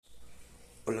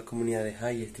con la comunidad de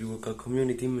High Street Workout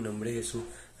Community. Mi nombre es Jesús,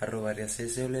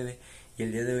 @CSW, y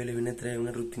el día de hoy les vine a traer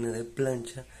una rutina de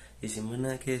plancha y sin más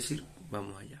nada que decir,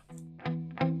 vamos allá.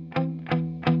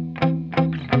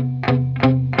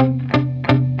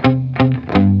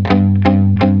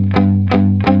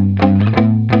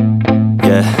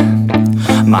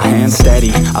 My hands steady,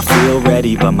 I feel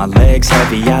ready, but my legs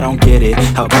heavy, I don't get it.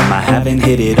 How come I haven't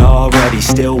hit it already?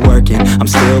 Still working, I'm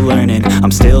still learning,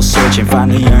 I'm still searching,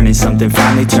 finally earning something,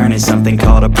 finally turning something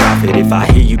called a profit. If I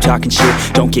hear you talking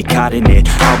shit, don't get caught in it.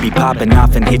 I'll be popping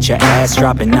off and hit your ass,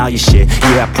 dropping all your shit.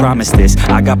 Yeah, I promise this,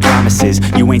 I got promises,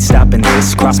 you ain't stopping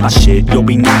this. Cross my shit, you'll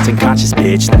be knocked unconscious,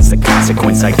 bitch. That's the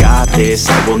consequence, I got this,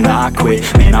 I will not quit.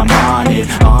 Man, I'm on it,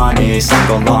 honest, I'm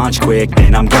gon' launch quick,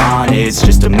 then I'm gone. It's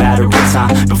just a matter of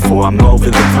time before I'm over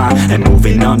the climb and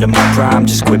moving under my prime.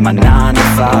 Just quit my 9 to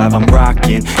 5, I'm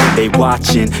rocking, and they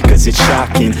watching, cause it's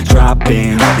shocking.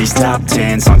 Dropping all these top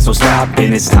 10 songs, so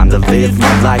stopping. It's time to live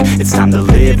my life, it's time to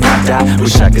live, not die.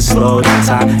 Wish I could slow down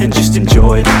time and just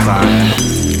enjoy the climb.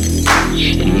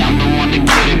 And I'm the one to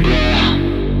get it, bro.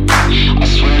 I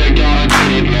swear to God I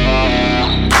get it,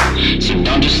 bro. So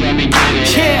don't just let me get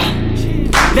it.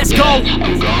 Yeah, let's go.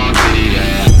 I'm gon' get it,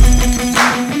 yeah.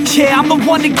 Yeah, I'm the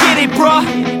one to get it, bruh.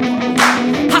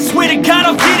 I swear to God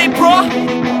I'll get it, bruh.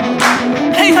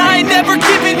 Hey, I ain't never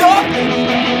giving up.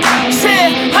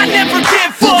 Yeah, I never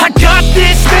give up. I got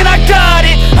this, man, I got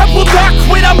it. I will not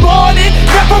quit, I'm on it.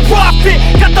 Never off it.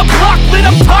 Got the block lit,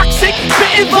 I'm toxic.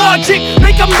 Spitting logic,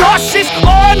 make them nauseous.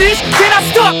 Honest, can I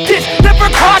stop this? Never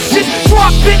cautious,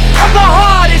 drop it. I'm the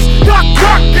hardest. Knock,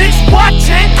 knock, bitch, watch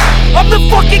it. I'm the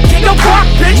fucking king of rock,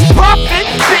 bitch. Profit,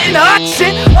 spitting hot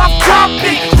shit. I'm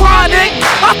dropping, chronic.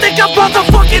 I think I'm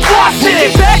motherfucking lost it.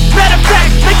 Take it back, matter of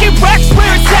fact, making racks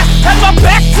where it's at. Have my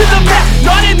back to the mat,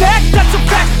 not an act, that's a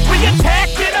fact. We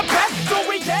attack.